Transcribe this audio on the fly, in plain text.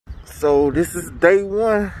So this is day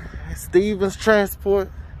one, Stevens Transport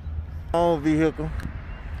own vehicle,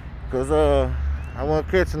 cause I wasn't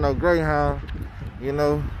catching no Greyhound, you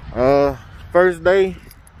know. First day,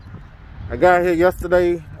 I got here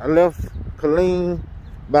yesterday. I left Killeen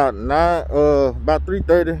about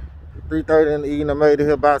 3:30 in the evening. I made it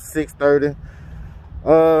here about 6:30.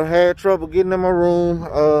 Had trouble getting in my room.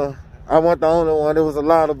 I wasn't the only one. There was a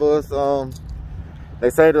lot of us. They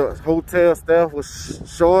say the hotel staff was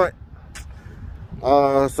short.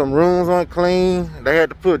 Some rooms weren't clean. They had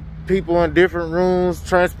to put people in different rooms,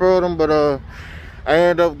 transfer them. But I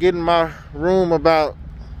ended up getting my room about,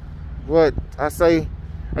 what I say,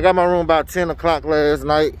 I got my room about 10 o'clock last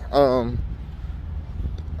night.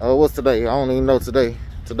 What's today? I don't even know today.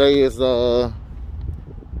 Today is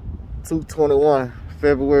 2/21,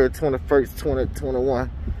 February 21st,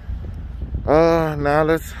 2021. Now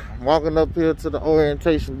let's walking up here to the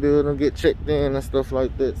orientation building, get checked in and stuff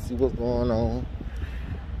like that, see what's going on.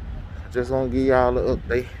 Just want to give y'all an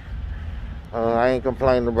update. I ain't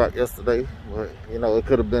complaining about yesterday, but you know, it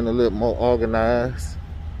could have been a little more organized.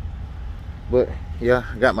 But yeah,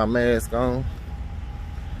 I got my mask on,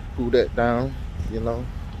 cool that down, you know.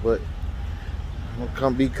 But I'm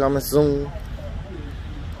gonna be coming soon.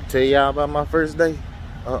 Tell y'all about my first day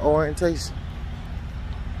orientation.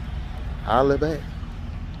 Holla back.